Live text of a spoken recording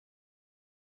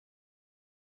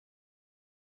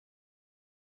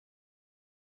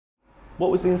What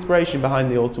was the inspiration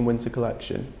behind the autumn-winter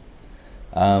collection?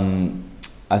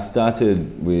 I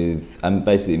started with, I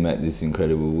basically met this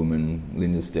incredible woman,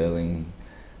 Linda Sterling,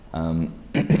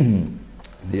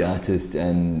 the artist,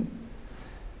 and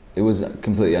it was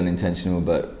completely unintentional,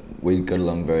 but we got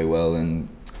along very well and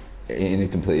in a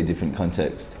completely different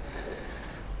context.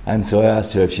 And so I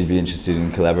asked her if she'd be interested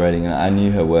in collaborating, and I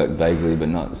knew her work vaguely, but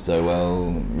not so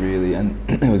well, really. And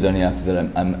it was only after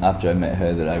that, after I met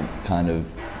her, that I kind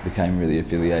of became really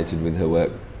affiliated with her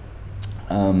work.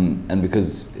 And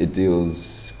because it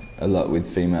deals a lot with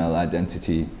female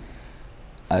identity,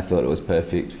 I thought it was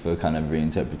perfect for kind of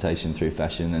reinterpretation through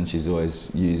fashion, and she's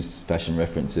always used fashion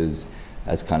references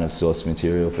as kind of source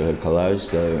material for her collage,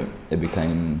 so it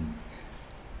became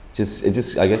I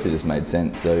guess it just made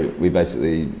sense. So we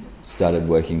basically started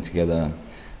working together,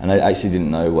 and I actually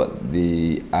didn't know what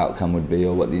the outcome would be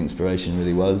or what the inspiration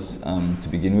really was to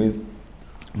begin with,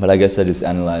 but I guess I just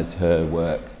analysed her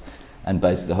work and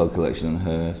based the whole collection on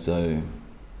her. So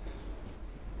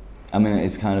I mean,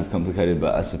 it's kind of complicated,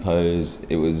 but I suppose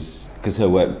it was because her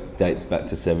work dates back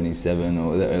to '77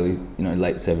 or the early,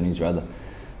 late '70s rather.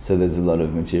 So there's a lot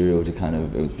of material to kind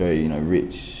of, it was very,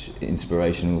 rich,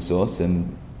 inspirational source,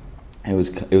 and it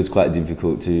was quite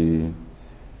difficult to,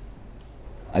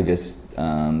 I guess,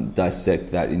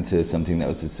 dissect that into something that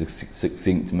was a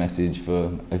succinct message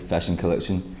for a fashion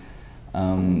collection.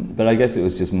 But I guess it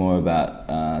was just more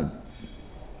about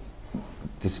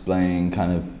displaying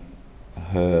kind of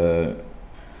her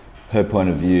point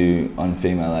of view on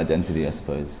female identity, I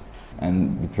suppose.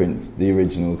 And the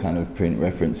original kind of print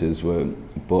references were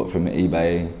bought from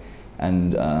eBay,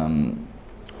 and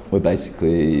were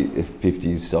basically a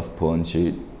 50s soft porn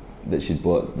shoot that she'd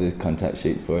bought the contact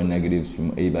sheets for and negatives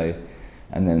from eBay,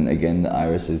 and then again the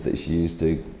irises that she used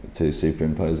to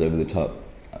superimpose over the top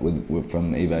were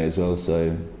from eBay as well.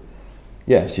 So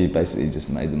yeah, she basically just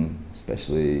made them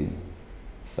especially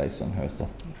based on her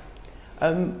stuff.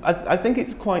 I think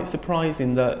it's quite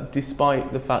surprising that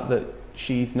despite the fact that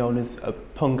she's known as a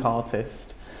punk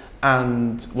artist,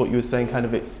 and what you were saying, kind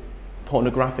of it's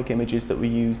pornographic images that were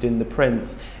used in the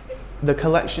prints, the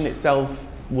collection itself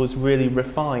was really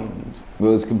refined. Well,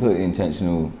 it was completely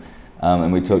intentional,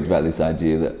 and we talked about this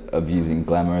idea of using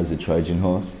glamour as a Trojan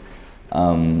horse,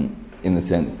 in the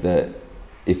sense that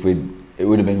it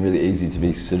would have been really easy to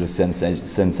be sort of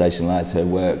sensationalise her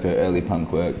work, her early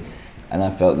punk work, and I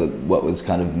felt that what was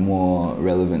kind of more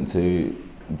relevant to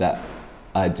that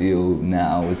ideal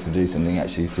now was to do something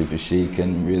actually super chic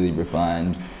and really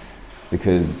refined,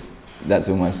 because that's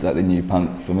almost like the new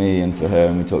punk for me and for her,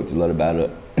 and we talked a lot about it.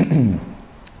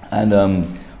 And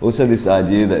also this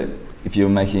idea that if you're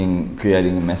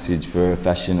creating a message for a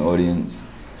fashion audience,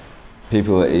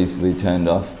 people are easily turned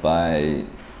off by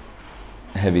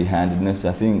heavy-handedness,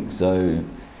 I think. So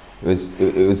it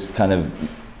was kind of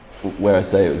where I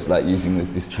say it was like using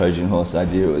this Trojan horse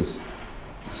idea. It was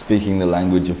speaking the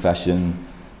language of fashion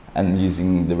and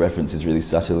using the references really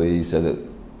subtly, so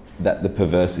that the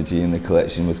perversity in the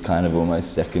collection was kind of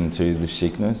almost second to the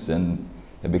chicness, and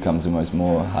it becomes almost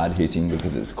more hard-hitting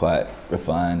because it's quite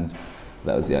refined.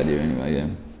 That was the idea anyway, yeah.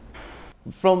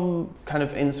 From kind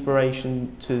of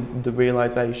inspiration to the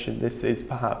realisation, this is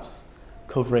perhaps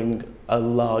covering a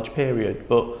large period,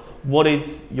 but what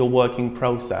is your working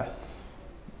process?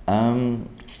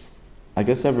 I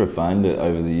guess I've refined it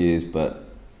over the years, but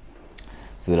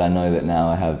so that I know that now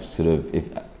I have sort of, if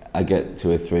I get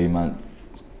to a 3-month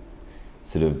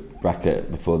sort of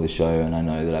bracket before the show, and I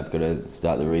know that I've got to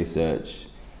start the research,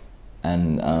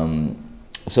 and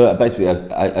so basically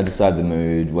I decide the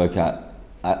mood, work out.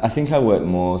 I think I work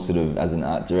more sort of as an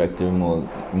art director,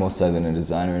 more so than a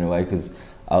designer in a way, because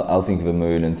I'll think of a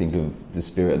mood and think of the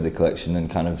spirit of the collection and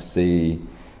kind of see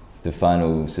the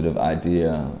final sort of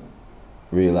idea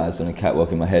realised on a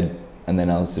catwalk in my head, and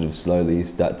then I'll sort of slowly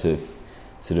start to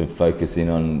sort of focus in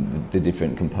on the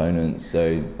different components,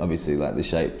 so obviously like the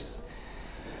shapes.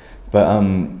 But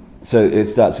so it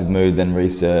starts with mood, then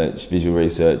research, visual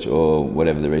research, or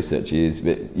whatever the research is,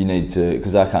 but you need to,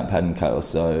 because I can't pattern cut or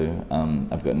sew,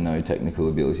 I've got no technical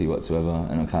ability whatsoever,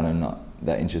 and I'm kind of not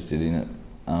that interested in it.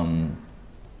 I'm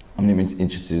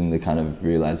interested in the kind of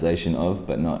realisation of,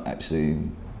 but not actually,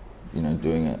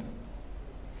 doing it.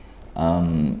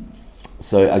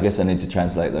 So I guess I need to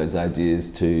translate those ideas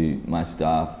to my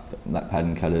staff, like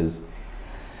pattern cutters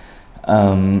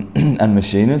and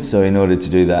machinists. So in order to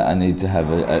do that, I need to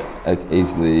have a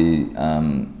easily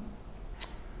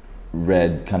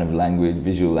read kind of language,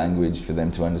 visual language, for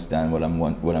them to understand what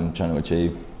I'm trying to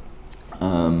achieve.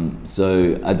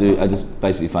 So I just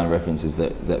basically find references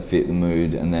that fit the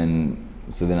mood, and then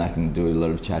I can do a lot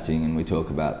of chatting, and we talk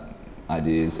about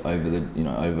ideas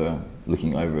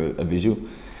looking over a visual.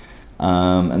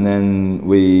 And then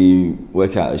we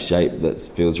work out a shape that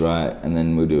feels right, and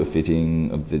then we'll do a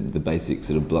fitting of the basic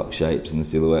sort of block shapes and the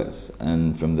silhouettes.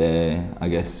 And from there, I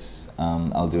guess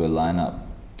I'll do a lineup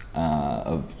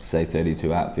of, say,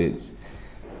 32 outfits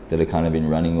that are kind of in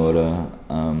running order.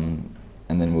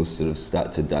 And then we'll sort of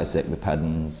start to dissect the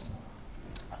patterns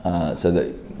so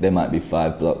that there might be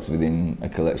 5 blocks within a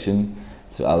collection.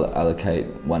 So I'll allocate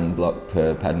 1 block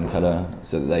per pattern cutter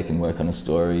so that they can work on a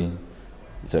story.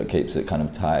 So it keeps it kind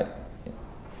of tight.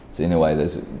 So in a way,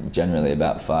 there's generally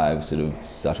about 5 sort of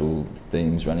subtle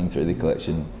themes running through the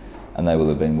collection, and they will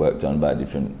have been worked on by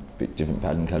different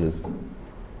pattern cutters.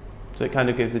 So it kind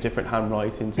of gives a different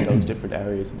handwriting to those different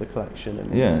areas of the collection,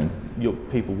 and your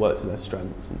people work to their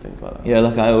strengths and things like that. Yeah,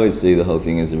 like I always see the whole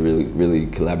thing as a really, really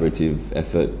collaborative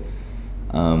effort,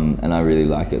 and I really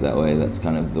like it that way. That's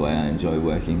kind of the way I enjoy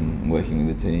working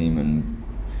with the team, and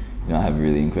I have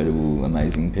really incredible,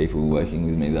 amazing people working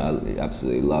with me that I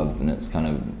absolutely love, and it's kind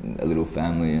of a little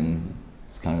family, and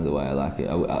it's kind of the way I like it.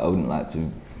 I wouldn't like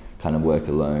to kind of work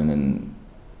alone, and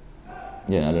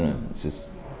I don't know, it's just,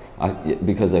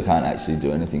 because I can't actually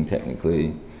do anything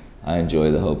technically, I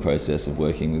enjoy the whole process of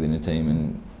working within a team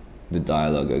and the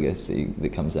dialogue, I guess,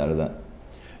 that comes out of that.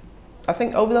 I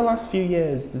think over the last few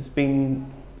years there's been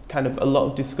kind of a lot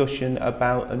of discussion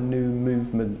about a new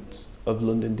movement of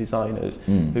London designers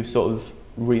who've sort of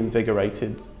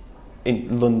reinvigorated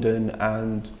in London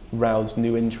and roused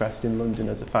new interest in London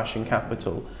as a fashion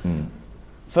capital.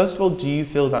 First of all, do you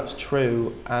feel that's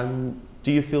true, and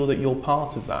do you feel that you're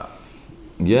part of that?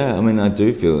 Yeah, I mean, I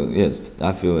do feel,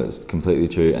 I feel it's completely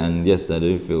true, and yes, I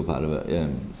do feel part of it, yeah,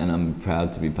 and I'm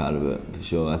proud to be part of it, for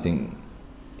sure. I think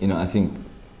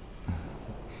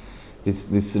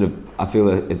this sort of, I feel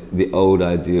like the old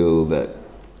ideal that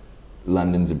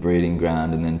London's a breeding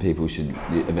ground and then people should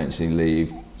eventually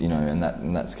leave,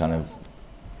 and that's kind of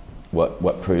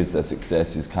what proves their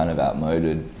success is kind of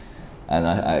outmoded. And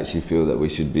I actually feel that we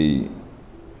should be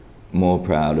more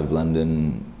proud of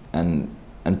London and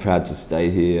proud to stay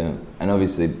here. And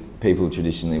obviously people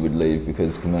traditionally would leave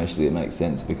because commercially it makes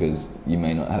sense, because you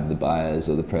may not have the buyers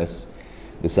or the press,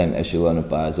 the same echelon of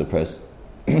buyers or press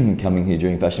coming here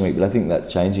during Fashion Week. But I think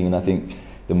that's changing, and I think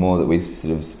the more that we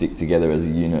sort of stick together as a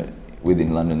unit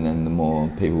within London, then the more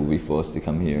people will be forced to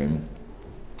come here. And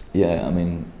I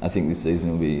mean, I think this season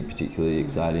will be particularly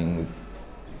exciting with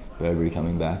Burberry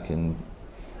coming back and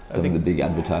some of the big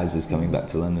advertisers coming back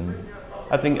to London.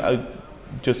 I think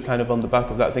just kind of on the back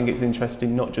of that, I think it's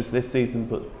interesting, not just this season,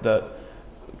 but that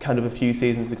kind of a few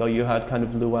seasons ago you had kind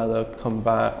of Luella come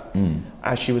back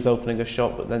as she was opening a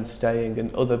shop but then staying,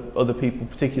 and other people,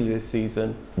 particularly this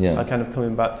season, are kind of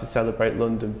coming back to celebrate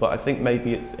London. But I think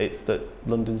maybe it's that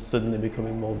London's suddenly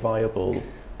becoming more viable.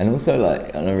 And also,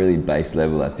 like, on a really base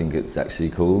level, I think it's actually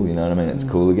cool, you know what I mean? It's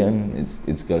cool again,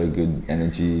 it's got a good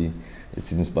energy,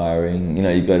 it's inspiring.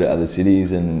 You go to other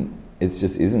cities and it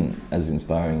just isn't as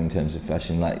inspiring in terms of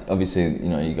fashion. Like, obviously,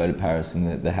 you go to Paris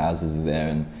and the houses are there,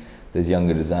 and there's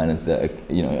younger designers that are,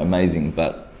 amazing,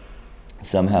 but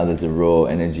somehow there's a raw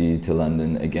energy to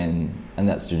London again, and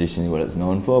that's traditionally what it's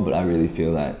known for. But I really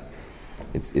feel like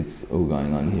it's all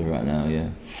going on here right now, yeah.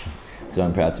 So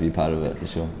I'm proud to be part of it, for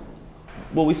sure.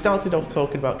 Well, we started off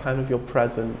talking about kind of your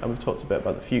present, and we've talked a bit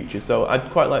about the future. So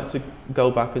I'd quite like to go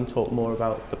back and talk more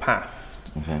about the past.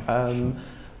 Okay.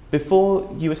 Before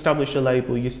you established a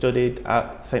label, you studied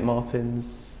at St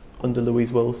Martin's under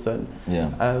Louise Wilson. Yeah.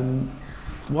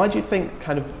 Why do you think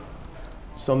kind of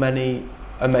so many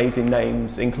amazing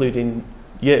names, including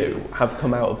you, have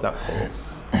come out of that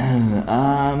course?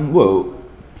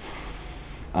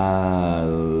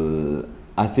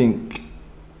 I think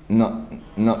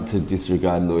not to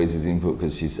disregard Louise's input,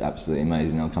 because she's absolutely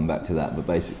amazing, I'll come back to that, but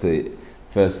basically,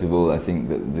 first of all, I think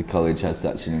that the college has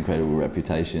such an incredible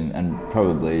reputation, and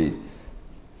probably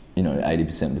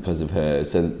 80% because of her,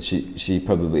 so she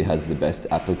probably has the best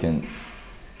applicants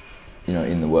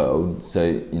in the world. So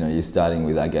you're starting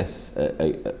with, I guess,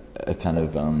 a kind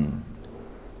of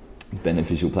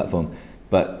beneficial platform.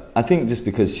 But I think just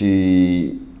because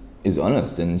she is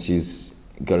honest and she's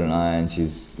got an eye and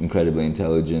she's incredibly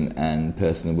intelligent and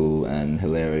personable and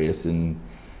hilarious, and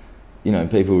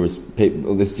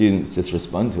the students just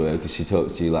respond to her because she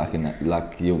talks to you like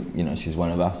she's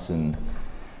one of us, and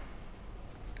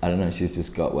I don't know, she's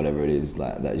just got whatever it is,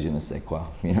 like that je ne sais quoi,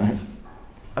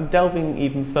 I'm delving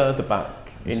even further back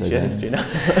into your history now.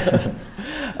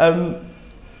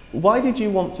 Why did you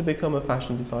want to become a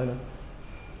fashion designer?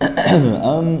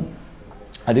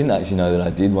 I didn't actually know that I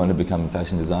did want to become a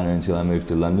fashion designer until I moved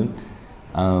to London.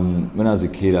 When I was a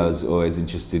kid, I was always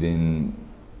interested in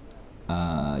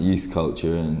youth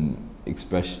culture and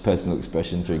personal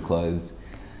expression through clothes.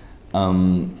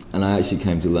 And I actually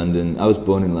came to London. I was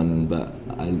born in London, but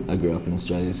I grew up in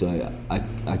Australia, so I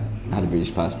had a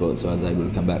British passport, so I was able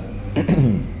to come back.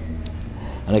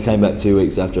 And I came back 2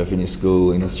 weeks after I finished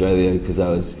school in Australia because I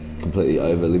was completely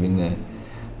over living there.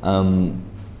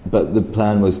 But the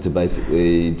plan was to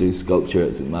basically do sculpture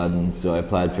at St Martin's, so I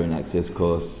applied for an access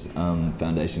course,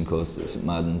 foundation course at St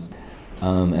Martin's.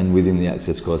 And within the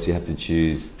access course you have to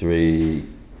choose 3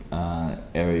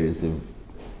 areas of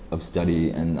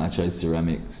study, and I chose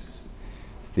ceramics,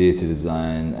 theatre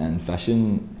design and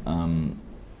fashion.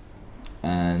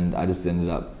 And I just ended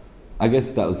up, I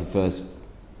guess that was the first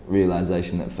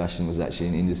realisation that fashion was actually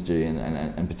an industry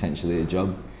and potentially a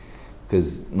job,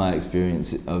 because my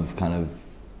experience of kind of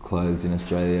clothes in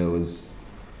Australia was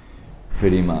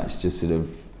pretty much just sort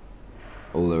of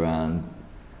all around,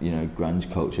 you know,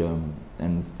 grunge culture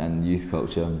and youth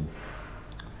culture.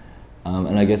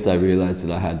 And I guess I realised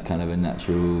that I had kind of a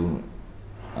natural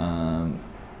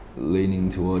leaning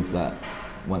towards that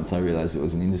once I realised it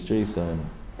was an industry. So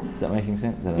is that making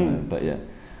sense? I don't know, but yeah.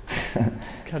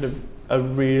 Kind of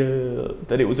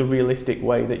that it was a realistic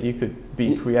way that you could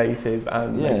be creative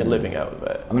and make a living out of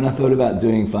it. I mean, I thought about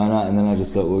doing fine art, and then I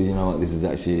just thought, well, you know what, this is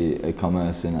actually a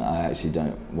commerce, and I actually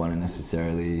don't want to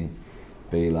necessarily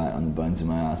be like on the bones of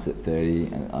my ass at 30,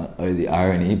 and oh, the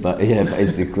irony, but yeah,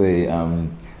 basically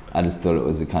I just thought it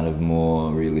was a kind of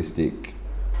more realistic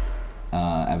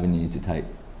avenue to take.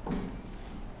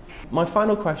 My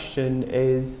final question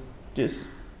is just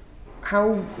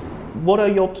what are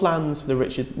your plans for the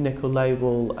Richard Nicoll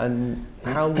label, and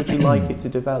how would you like it to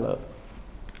develop?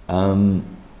 To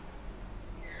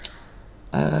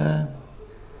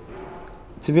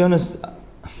be honest,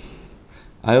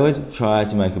 I always try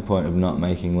to make a point of not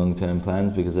making long-term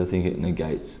plans because I think it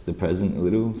negates the present a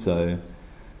little. So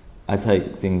I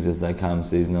take things as they come,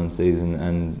 season on season,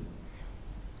 and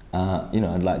you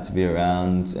know, I'd like to be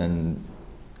around, and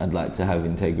I'd like to have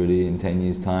integrity in 10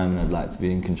 years' time, and I'd like to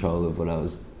be in control of what I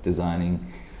was designing.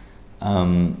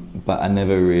 But I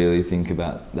never really think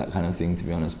about that kind of thing, to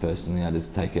be honest, personally. I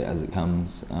just take it as it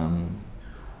comes.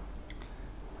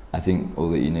 I think all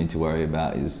that you need to worry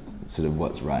about is sort of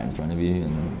what's right in front of you,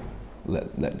 and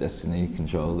let destiny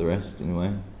control the rest in a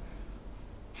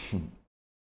way.